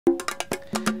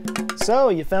So,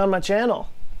 you found my channel.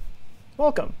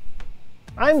 Welcome.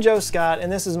 I'm Joe Scott,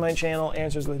 and this is my channel,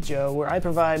 Answers with Joe, where I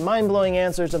provide mind-blowing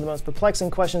answers to the most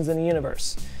perplexing questions in the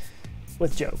universe,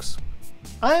 with jokes.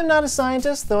 I am not a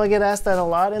scientist, though I get asked that a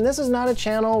lot, and this is not a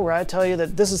channel where I tell you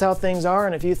that this is how things are,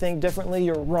 and if you think differently,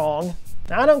 you're wrong.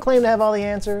 Now, I don't claim to have all the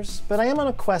answers, but I am on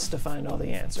a quest to find all the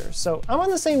answers, so I'm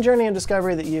on the same journey of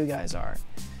discovery that you guys are.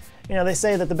 You know, they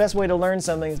say that the best way to learn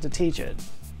something is to teach it.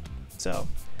 So,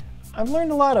 I've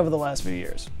learned a lot over the last few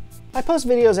years. I post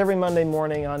videos every Monday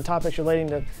morning on topics relating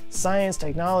to science,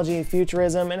 technology,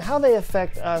 futurism, and how they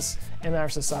affect us and our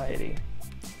society.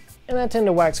 And I tend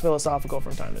to wax philosophical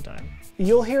from time to time.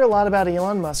 You'll hear a lot about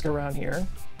Elon Musk around here.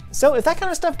 So if that kind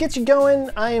of stuff gets you going,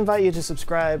 I invite you to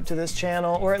subscribe to this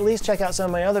channel, or at least check out some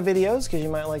of my other videos, because you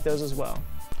might like those as well.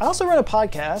 I also run a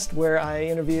podcast where I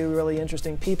interview really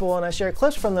interesting people, and I share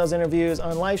clips from those interviews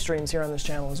on live streams here on this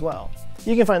channel as well.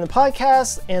 You can find the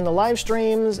podcasts and the live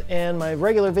streams and my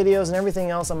regular videos and everything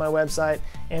else on my website,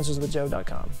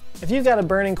 answerswithjoe.com. If you've got a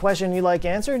burning question you'd like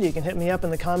answered, you can hit me up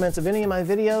in the comments of any of my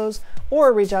videos,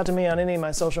 or reach out to me on any of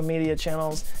my social media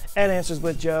channels at Answers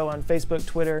with Joe on Facebook,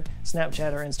 Twitter,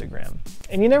 Snapchat, or Instagram.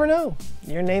 And you never know,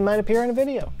 your name might appear in a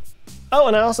video. Oh,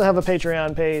 and I also have a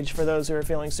Patreon page for those who are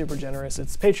feeling super generous.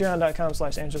 It's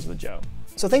patreon.com/answerswithjoe.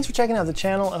 So thanks for checking out the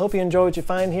channel. I hope you enjoy what you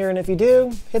find here, and if you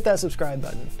do, hit that subscribe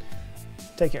button.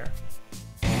 Take care.